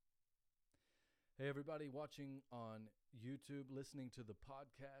Hey, everybody watching on YouTube, listening to the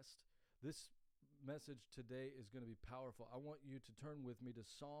podcast. This message today is going to be powerful. I want you to turn with me to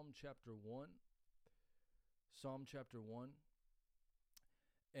Psalm chapter 1. Psalm chapter 1.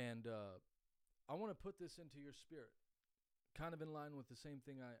 And I want to put this into your spirit, kind of in line with the same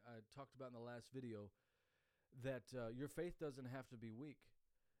thing I talked about in the last video, that your faith doesn't have to be weak.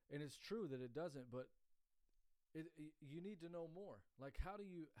 And it's true that it doesn't, but you need to know more. Like, how do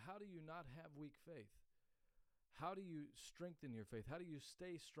you not have weak faith? How do you strengthen your faith? How do you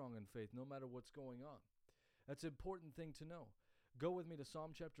stay strong in faith no matter what's going on? That's an important thing to know. Go with me to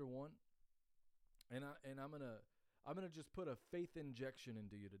Psalm chapter 1, and I'm gonna just put a faith injection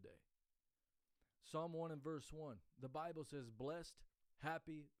into you today. Psalm 1 and verse 1. The Bible says, "Blessed,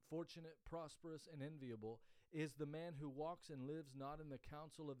 happy, fortunate, prosperous, and enviable is the man who walks and lives not in the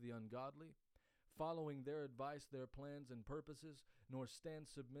counsel of the ungodly, following their advice, their plans, and purposes, nor stands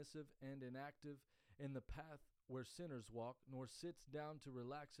submissive and inactive in the path where sinners walk, nor sits down to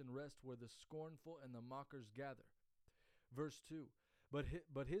relax and rest where the scornful and the mockers gather." Verse 2,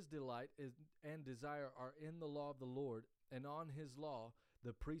 But his delight and desire are in the law of the Lord, and on his law,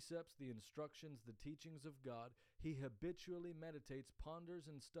 the precepts, the instructions, the teachings of God, he habitually meditates, ponders,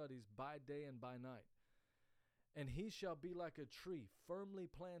 and studies by day and by night. And he shall be like a tree firmly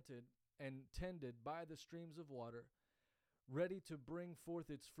planted and tended by the streams of water, ready to bring forth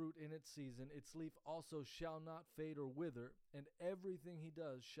its fruit in its season. Its leaf also shall not fade or wither, and everything he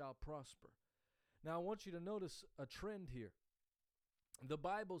does shall prosper. Now, I want you to notice a trend here. The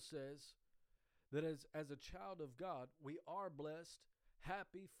Bible says that as a child of God, we are blessed,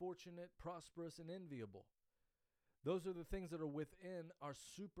 happy, fortunate, prosperous, and enviable. Those are the things that are within our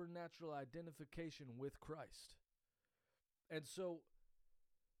supernatural identification with Christ. And so,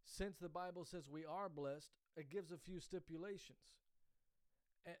 since the Bible says we are blessed, it gives a few stipulations.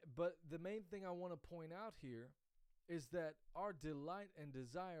 But the main thing I want to point out here is that our delight and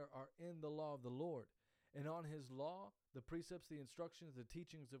desire are in the law of the Lord. And on his law, the precepts, the instructions, the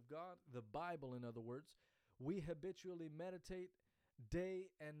teachings of God, the Bible, in other words, we habitually meditate day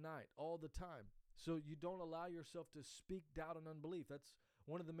and night, all the time. So you don't allow yourself to speak doubt and unbelief. That's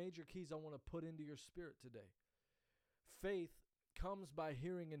one of the major keys I want to put into your spirit today. Faith comes by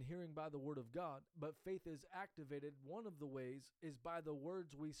hearing, and hearing by the word of God, but faith is activated. One of the ways is by the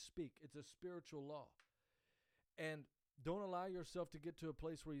words we speak. It's a spiritual law. And don't allow yourself to get to a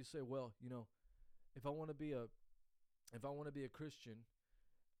place where you say, well, if I want to be a Christian,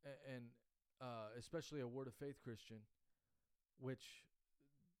 and especially a Word of Faith Christian, which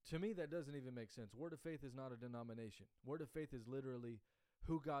to me that doesn't even make sense. Word of Faith is not a denomination. Word of Faith is literally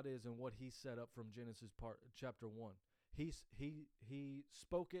who God is and what he set up from Genesis chapter 1. He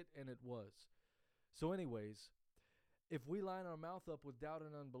spoke it and it was. So anyways, if we line our mouth up with doubt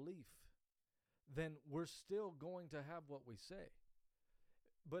and unbelief, then we're still going to have what we say.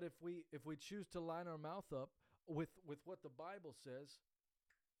 But if we choose to line our mouth up with what the Bible says,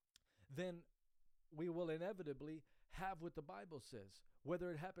 then we will inevitably have what the Bible says,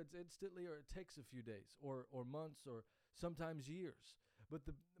 whether it happens instantly or it takes a few days or months or sometimes years.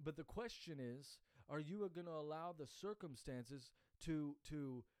 But the question is, are you going to allow the circumstances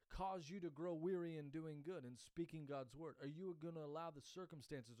to cause you to grow weary in doing good and speaking God's word? Are you going to allow the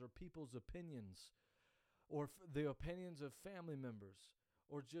circumstances or people's opinions or the opinions of family members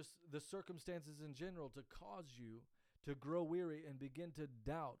or just the circumstances in general to cause you to grow weary and begin to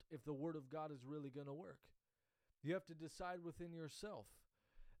doubt if the word of God is really going to work? You have to decide within yourself.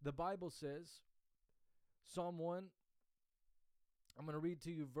 The Bible says, Psalm 1, I'm going to read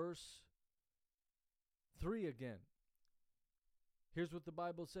to you verse 3 again. Here's what the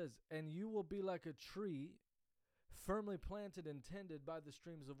Bible says. "And you will be like a tree firmly planted and tended by the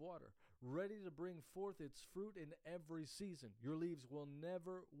streams of water, ready to bring forth its fruit in every season. Your leaves will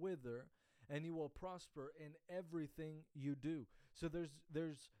never wither, and you will prosper in everything you do." So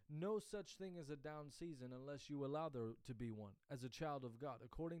there's no such thing as a down season unless you allow there to be one as a child of God.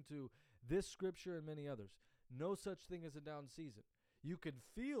 According to this scripture and many others, no such thing as a down season. You could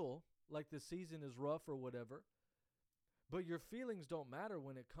feel like the season is rough or whatever, but your feelings don't matter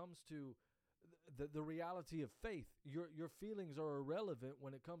when it comes to the reality of faith. Your feelings are irrelevant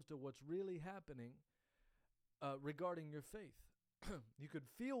when it comes to what's really happening regarding your faith. You could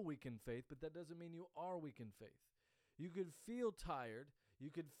feel weak in faith, but that doesn't mean you are weak in faith. You could feel tired. You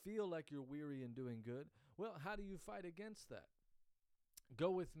could feel like you're weary in doing good. Well, how do you fight against that?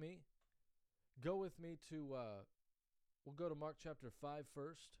 Go with me to, we'll go to Mark chapter 5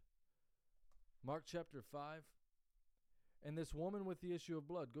 first. Mark chapter 5. And this woman with the issue of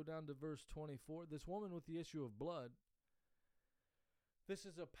blood, go down to verse 24. This woman with the issue of blood, This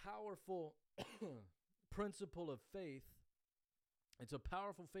is a powerful principle of faith. It's a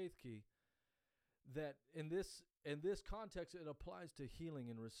powerful faith key that in this context, it applies to healing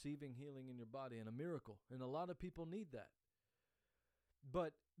and receiving healing in your body and a miracle. And a lot of people need that.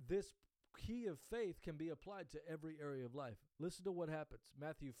 But this key of faith can be applied to every area of life. Listen to what happens.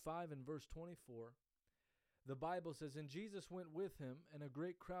 Matthew 5 and verse 24. The Bible says, "And Jesus went with him, and a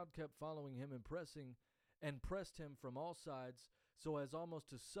great crowd kept following him and pressed him from all sides so as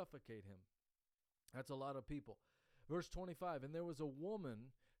almost to suffocate him." That's a lot of people. Verse 25, "And there was a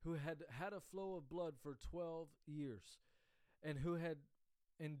woman who had had a flow of blood for 12 years, and who had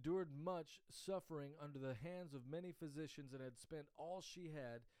endured much suffering under the hands of many physicians, and had spent all she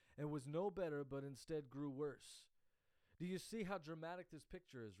had, and was no better, but instead grew worse." Do you see how dramatic this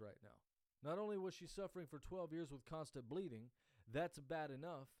picture is right now? Not only was she suffering for 12 years with constant bleeding, that's bad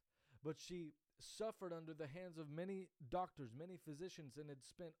enough, but she suffered under the hands of many doctors, many physicians, and had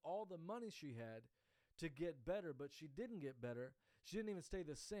spent all the money she had to get better, but she didn't get better. She didn't even stay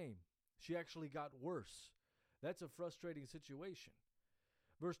the same. She actually got worse. That's a frustrating situation.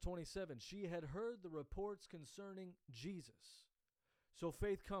 Verse 27, "She had heard the reports concerning Jesus." So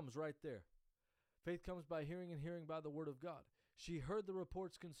faith comes right there. Faith comes by hearing, and hearing by the word of God. She heard the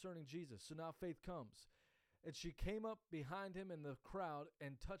reports concerning Jesus. So now faith comes. "And she came up behind him in the crowd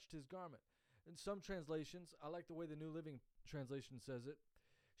and touched his garment." In some translations, I like the way the New Living Translation says it.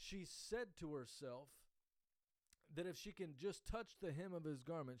 She said to herself that if she can just touch the hem of his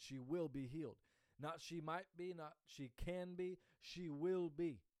garment, she will be healed. Not she might be, not she can be, she will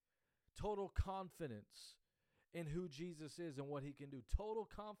be. Total confidence in who Jesus is and what he can do. Total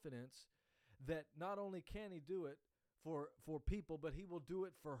confidence that not only can he do it for people, but he will do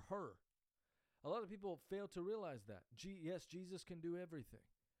it for her. A lot of people fail to realize that. Yes, Jesus can do everything,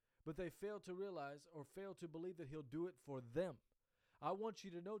 but they fail to realize or fail to believe that he'll do it for them. I want you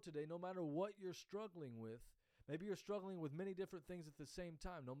to know today, no matter what you're struggling with, maybe you're struggling with many different things at the same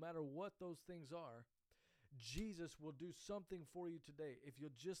time, no matter what those things are, Jesus will do something for you today if you'll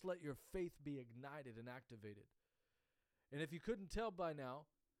just let your faith be ignited and activated. And if you couldn't tell by now,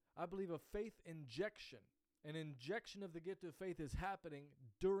 I believe a faith injection, an injection of the gift of faith is happening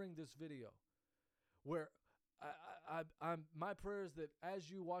during this video, where my prayer is that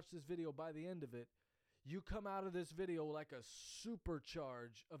as you watch this video, by the end of it, you come out of this video like a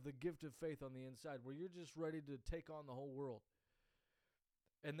supercharge of the gift of faith on the inside, where you're just ready to take on the whole world.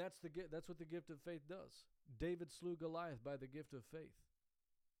 And that's what the gift of faith does. David slew Goliath by the gift of faith.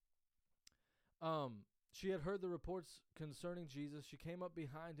 She had heard the reports concerning Jesus. She came up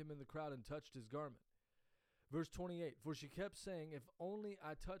behind him in the crowd and touched his garment. Verse 28, "For she kept saying, 'If only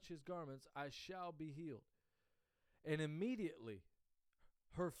I touch his garments, I shall be healed.' And immediately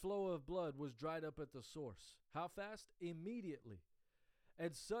her flow of blood was dried up at the source." How fast? Immediately.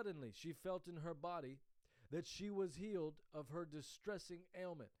 "And suddenly she felt in her body that she was healed of her distressing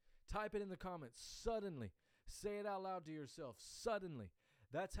ailment." Type it in the comments. Suddenly. Say it out loud to yourself. Suddenly.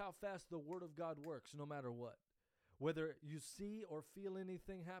 That's how fast the word of God works, no matter what. Whether you see or feel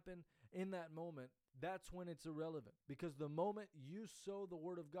anything happen in that moment, that's when it's irrelevant. Because the moment you sow the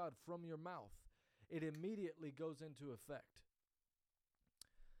word of God from your mouth, it immediately goes into effect.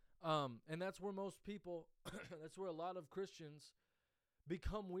 And that's where most people, that's where a lot of Christians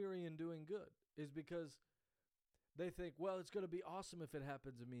become weary in doing good, is because they think, well, it's going to be awesome if it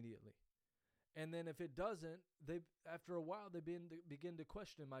happens immediately. And then if it doesn't, after a while, they begin to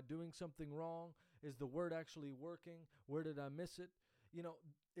question, am I doing something wrong? Is the word actually working? Where did I miss it? You know,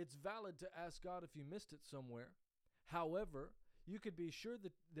 it's valid to ask God if you missed it somewhere. However, you could be sure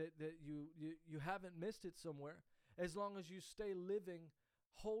that you haven't missed it somewhere, as long as you stay living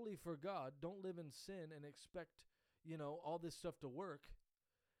holy for God. Don't live in sin and expect, all this stuff to work.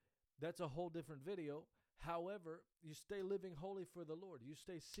 That's a whole different video. However, you stay living holy for the Lord. You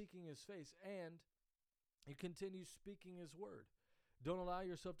stay seeking his face, and you continue speaking his word. Don't allow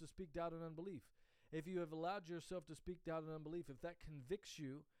yourself to speak doubt and unbelief. If you have allowed yourself to speak doubt and unbelief, if that convicts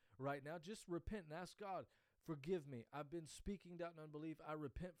you right now, just repent and ask God, forgive me. I've been speaking doubt and unbelief. I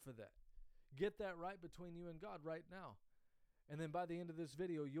repent for that. Get that right between you and God right now. And then by the end of this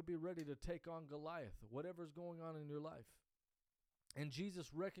video, you'll be ready to take on Goliath, whatever's going on in your life. And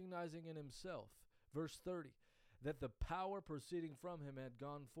Jesus, recognizing in himself, verse 30, that the power proceeding from him had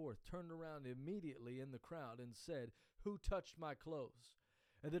gone forth, turned around immediately in the crowd and said, "Who touched my clothes?"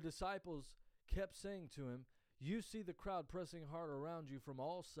 And the disciples kept saying to him, "You see the crowd pressing hard around you from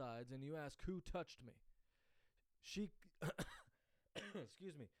all sides, and you ask, 'Who touched me?'"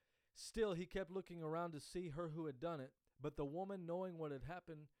 Excuse me. Still, he kept looking around to see her who had done it. But the woman, knowing what had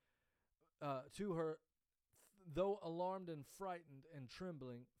happened to her, though alarmed and frightened and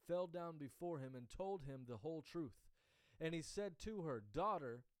trembling, fell down before him and told him the whole truth. And he said to her,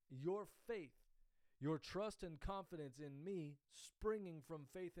 Daughter, your faith, your trust and confidence in me, springing from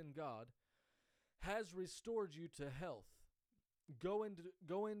faith in God, has restored you to health. Go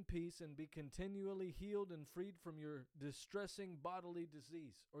in peace and be continually healed and freed from your distressing bodily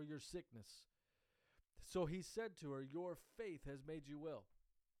disease or your sickness. So he said to her, Your faith has made you well.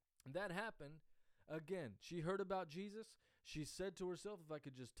 And that happened. Again, she heard about Jesus. She said to herself, if I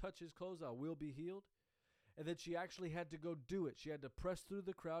could just touch his clothes, I will be healed. And then she actually had to go do it. She had to press through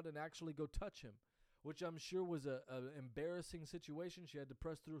the crowd and actually go touch him, which I'm sure was an embarrassing situation. She had to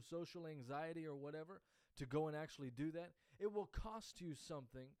press through social anxiety or whatever to go and actually do that. It will cost you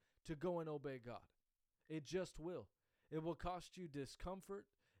something to go and obey God. It just will. It will cost you discomfort.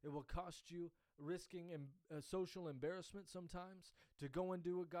 It will cost you risking social embarrassment sometimes to go and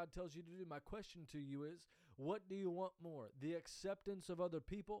do what God tells you to do. My question to you is, what do you want more? The acceptance of other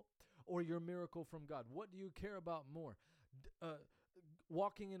people or your miracle from God? What do you care about more?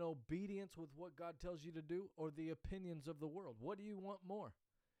 Walking in obedience with what God tells you to do or the opinions of the world? What do you want more?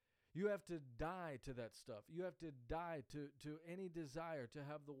 You have to die to that stuff. You have to die to any desire to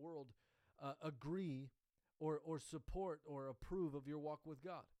have the world agree or support or approve of your walk with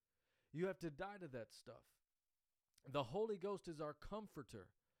God. You have to die to that stuff. The Holy Ghost is our comforter.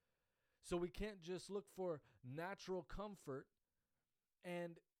 So we can't just look for natural comfort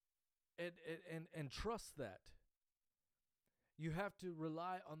and trust that. You have to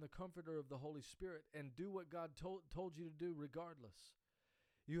rely on the comforter of the Holy Spirit and do what God told you to do regardless.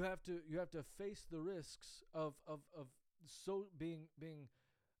 You have to face the risks of being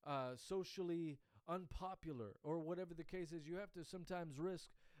socially unpopular or whatever the case is. You have to sometimes risk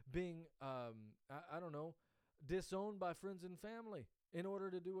being disowned by friends and family in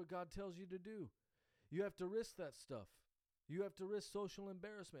order to do what God tells you to do. You have to risk that stuff. You have to risk social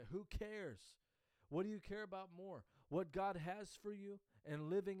embarrassment. Who cares? What do you care about more? What God has for you and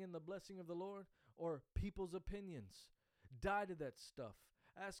living in the blessing of the Lord, or people's opinions? Die to that stuff.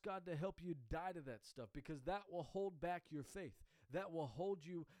 Ask God to help you die to that stuff, because that will hold back your faith. That will hold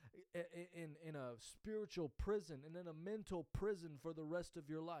you in a spiritual prison and in a mental prison for the rest of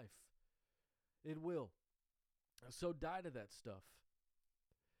your life. It will. So die to that stuff.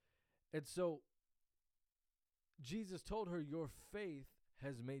 And so Jesus told her, your faith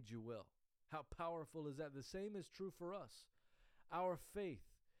has made you well. How powerful is that? The same is true for us. Our faith,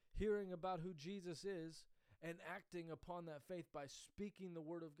 hearing about who Jesus is and acting upon that faith by speaking the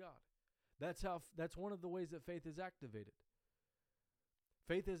word of God. That's one of the ways that faith is activated.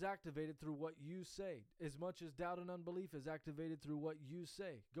 Faith is activated through what you say, as much as doubt and unbelief is activated through what you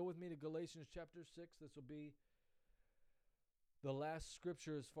say. Go with me to Galatians chapter 6. This will be the last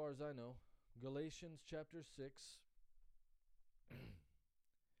scripture as far as I know. Galatians chapter 6.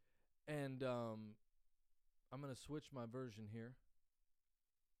 And I'm going to switch my version here.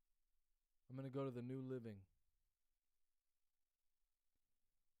 I'm going to go to the New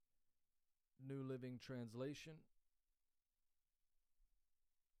Living Translation.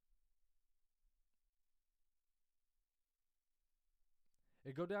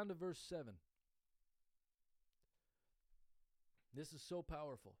 It go down to verse 7. This is so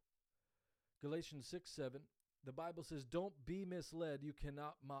powerful. Galatians 6:7. The Bible says, don't be misled. You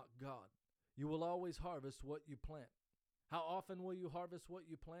cannot mock God. You will always harvest what you plant. How often will you harvest what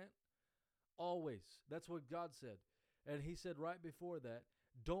you plant? Always. That's what God said. And he said right before that,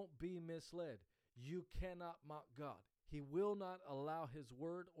 don't be misled. You cannot mock God. He will not allow his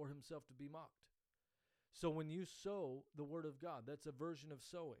word or himself to be mocked. So when you sow the word of God, that's a version of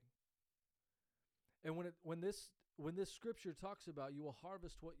sowing. And when this scripture talks about you will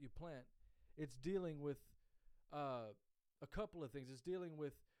harvest what you plant, it's dealing with a couple of things. It's dealing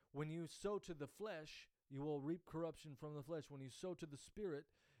with when you sow to the flesh, you will reap corruption from the flesh. When you sow to the Spirit,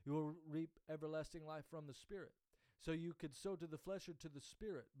 you will reap everlasting life from the Spirit. So you could sow to the flesh or to the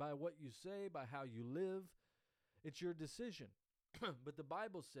Spirit by what you say, by how you live. It's your decision. But the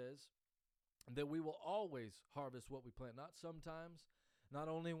Bible says that we will always harvest what we plant, not sometimes, not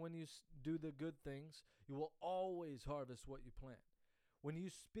only when you do the good things. You will always harvest what you plant. When you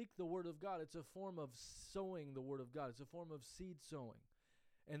speak the word of God, it's a form of sowing the word of God. It's a form of seed sowing.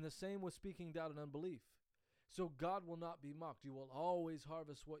 And the same with speaking doubt and unbelief. So God will not be mocked. You will always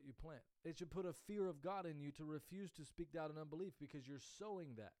harvest what you plant. It should put a fear of God in you to refuse to speak doubt and unbelief, because you're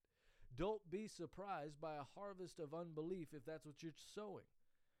sowing that. Don't be surprised by a harvest of unbelief if that's what you're sowing.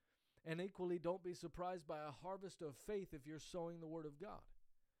 And equally, don't be surprised by a harvest of faith if you're sowing the word of God.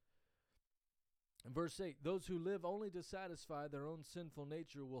 In verse 8, those who live only to satisfy their own sinful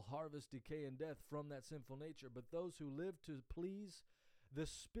nature will harvest decay and death from that sinful nature, but those who live to please the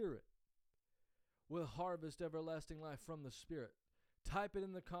Spirit will harvest everlasting life from the Spirit. Type it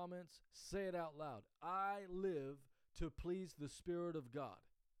in the comments. Say it out loud. I live to please the Spirit of God.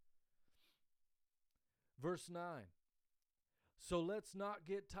 Verse 9. So let's not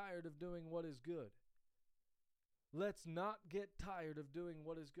get tired of doing what is good. Let's not get tired of doing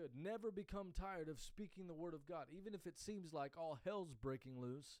what is good. Never become tired of speaking the word of God. Even if it seems like all hell's breaking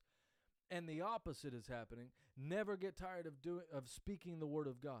loose and the opposite is happening, never get tired of speaking the word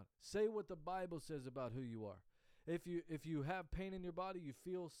of God. Say what the Bible says about who you are. If you have pain in your body, you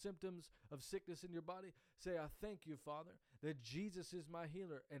feel symptoms of sickness in your body, say, I thank you, Father, that Jesus is my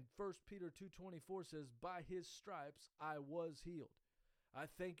healer. And 1 Peter 2:24 says, by his stripes I was healed. I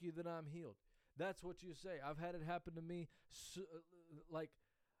thank you that I'm healed. That's what you say. I've had it happen to me, like,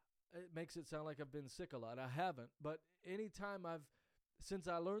 it makes it sound like I've been sick a lot. I haven't, but since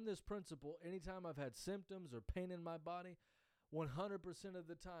I learned this principle, anytime I've had symptoms or pain in my body, 100% of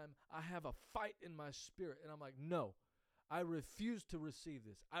the time, I have a fight in my spirit. And I'm like, no, I refuse to receive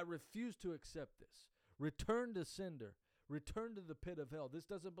this. I refuse to accept this. Return to sender. Return to the pit of hell. This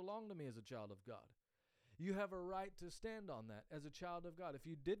doesn't belong to me as a child of God. You have a right to stand on that as a child of God. If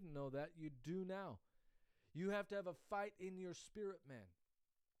you didn't know that, you do now. You have to have a fight in your spirit, man.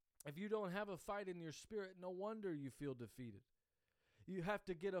 If you don't have a fight in your spirit, no wonder you feel defeated. You have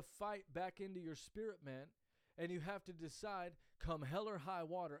to get a fight back into your spirit, man. And you have to decide, come hell or high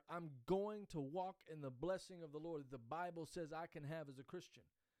water, I'm going to walk in the blessing of the Lord that the Bible says I can have as a Christian.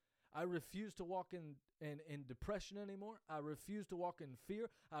 I refuse to walk in depression anymore. I refuse to walk in fear.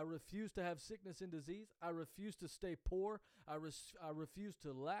 I refuse to have sickness and disease. I refuse to stay poor. I refuse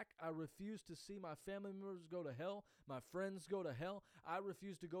to lack. I refuse to see my family members go to hell, my friends go to hell. I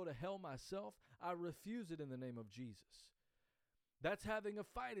refuse to go to hell myself. I refuse it in the name of Jesus. That's having a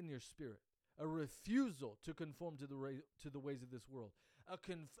fight in your spirit. A refusal to conform to the ways of this world.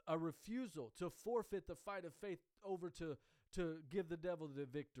 A refusal to forfeit the fight of faith over to give the devil the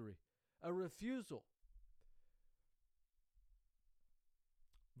victory. A refusal.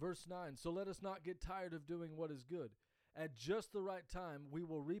 Verse 9, so let us not get tired of doing what is good. At just the right time, we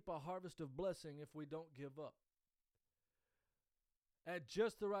will reap a harvest of blessing if we don't give up. At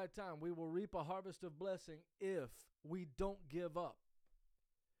just the right time, we will reap a harvest of blessing if we don't give up.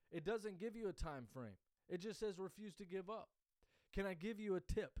 It doesn't give you a time frame. It just says refuse to give up. Can I give you a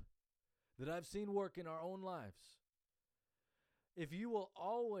tip that I've seen work in our own lives? If you will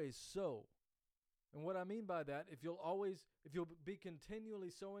always sow, and what I mean by that, if you'll be continually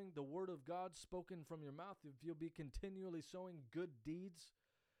sowing the word of God spoken from your mouth, if you'll be continually sowing good deeds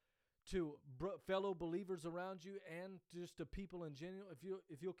to fellow believers around you and just to people in general,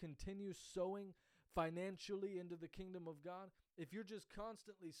 if you'll continue sowing financially into the kingdom of God, if you're just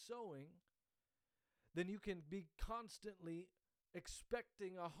constantly sowing, then you can be constantly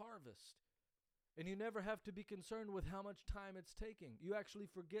expecting a harvest. And you never have to be concerned with how much time it's taking. You actually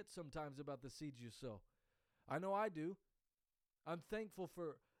forget sometimes about the seeds you sow. I know I do. I'm thankful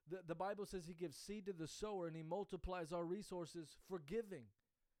for, the Bible says he gives seed to the sower and he multiplies our resources for giving.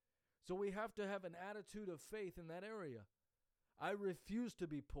 So we have to have an attitude of faith in that area. I refuse to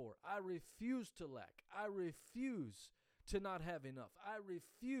be poor. I refuse to lack. I refuse to not have enough. I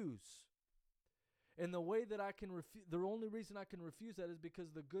refuse. And the way that I can the only reason I can refuse that is because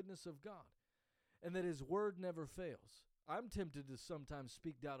of the goodness of God and that his word never fails. I'm tempted to sometimes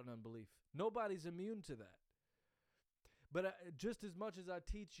speak doubt and unbelief. Nobody's immune to that. But just as much as I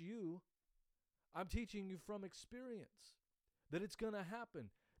teach you, I'm teaching you from experience that it's going to happen.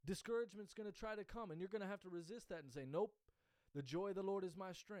 Discouragement's going to try to come and you're going to have to resist that and say, nope, the joy of the Lord is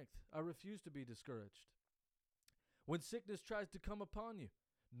my strength. I refuse to be discouraged. When sickness tries to come upon you,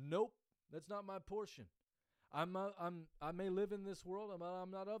 nope, that's not my portion. I may live in this world, but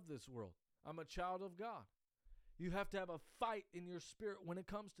I'm not of this world. I'm a child of God. You have to have a fight in your spirit when it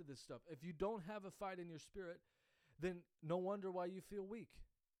comes to this stuff. If you don't have a fight in your spirit, then no wonder why you feel weak.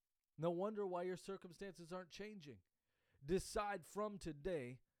 No wonder why your circumstances aren't changing. Decide from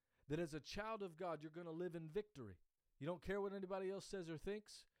today that as a child of God, you're going to live in victory. You don't care what anybody else says or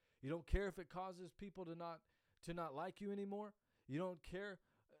thinks. You don't care if it causes people to not like you anymore. You don't care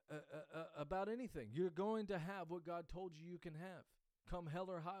about anything. You're going to have what God told you can have, come hell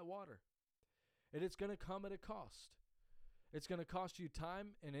or high water. And it's going to come at a cost. It's going to cost you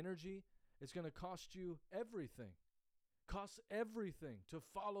time and energy. It's going to cost you everything. Costs everything to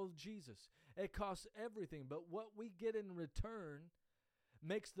follow Jesus. It costs everything. But what we get in return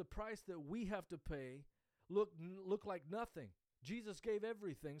makes the price that we have to pay look like nothing. Jesus gave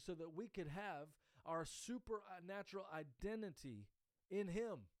everything so that we could have our supernatural identity in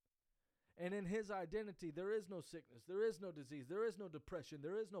Him. And in His identity, there is no sickness, there is no disease, there is no depression,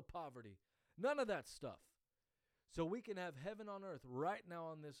 there is no poverty. None of that stuff. So we can have heaven on earth right now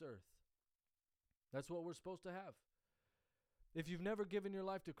on this earth. That's what we're supposed to have. If you've never given your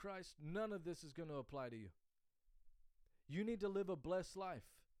life to Christ, none of this is going to apply to you. You need to live a blessed life.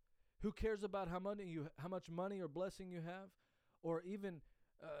 Who cares about how much money or blessing you have, or even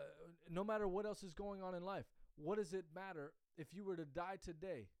no matter what else is going on in life? What does it matter if you were to die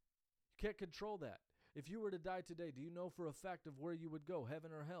today? You can't control that. If you were to die today, do you know for a fact of where you would go,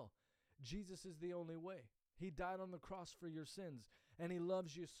 heaven or hell? Jesus is the only way. He died on the cross for your sins, and He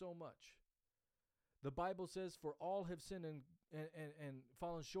loves you so much. The Bible says, for all have sinned and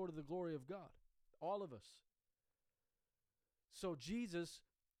fallen short of the glory of God. All of us. So Jesus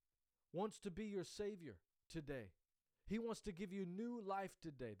wants to be your Savior today. He wants to give you new life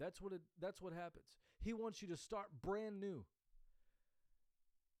today. That's what happens. He wants you to start brand new.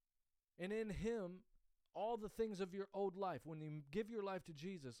 And in Him, all the things of your old life, when you give your life to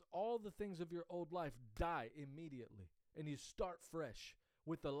Jesus, all the things of your old life die immediately. And you start fresh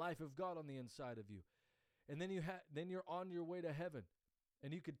with the life of God on the inside of you. And then you're on your way to heaven.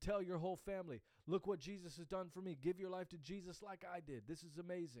 And you could tell your whole family, look what Jesus has done for me. Give your life to Jesus like I did. This is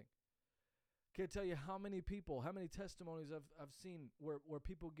amazing. Can't tell you how many testimonies I've seen where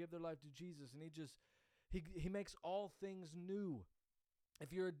people give their life to Jesus, and He makes all things new.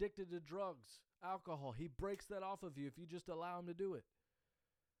 If you're addicted to drugs, alcohol, He breaks that off of you if you just allow Him to do it.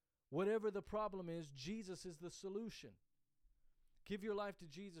 Whatever the problem is, Jesus is the solution. Give your life to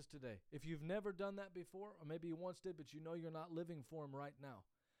Jesus today. If you've never done that before, or maybe you once did, but you know you're not living for Him right now,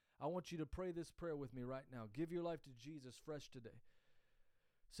 I want you to pray this prayer with me right now. Give your life to Jesus fresh today.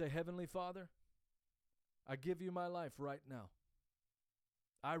 Say, Heavenly Father, I give you my life right now.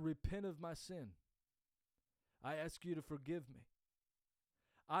 I repent of my sin. I ask you to forgive me.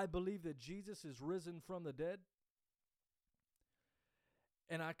 I believe that Jesus is risen from the dead.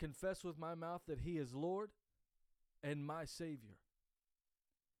 And I confess with my mouth that He is Lord and my Savior.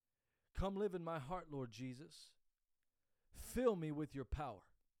 Come live in my heart, Lord Jesus. Fill me with your power.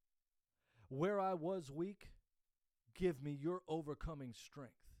 Where I was weak, give me your overcoming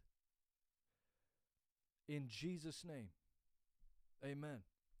strength. In Jesus' name, amen.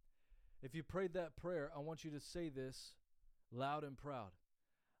 If you prayed that prayer, I want you to say this loud and proud.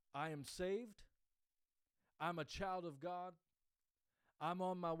 I am saved. I'm a child of God. I'm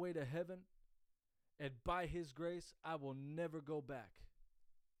on my way to heaven. And by His grace, I will never go back.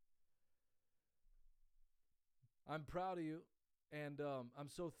 I'm proud of you, and I'm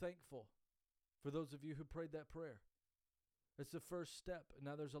so thankful for those of you who prayed that prayer. It's the first step, and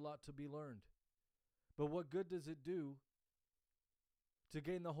now there's a lot to be learned. But what good does it do to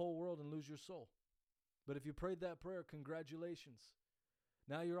gain the whole world and lose your soul? But if you prayed that prayer, congratulations.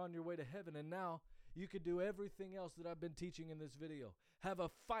 Now you're on your way to heaven, and now you can do everything else that I've been teaching in this video. Have a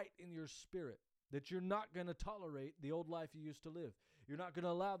fight in your spirit that you're not going to tolerate the old life you used to live. You're not going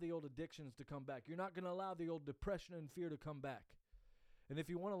to allow the old addictions to come back. You're not going to allow the old depression and fear to come back. And if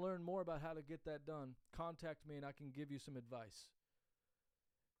you want to learn more about how to get that done, contact me and I can give you some advice.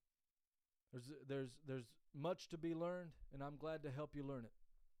 There's much to be learned, and I'm glad to help you learn it.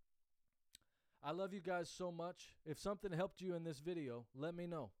 I love you guys so much. If something helped you in this video, let me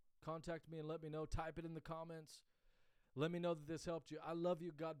know. Contact me and let me know. Type it in the comments. Let me know that this helped you. I love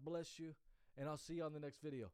you. God bless you. And I'll see you on the next video.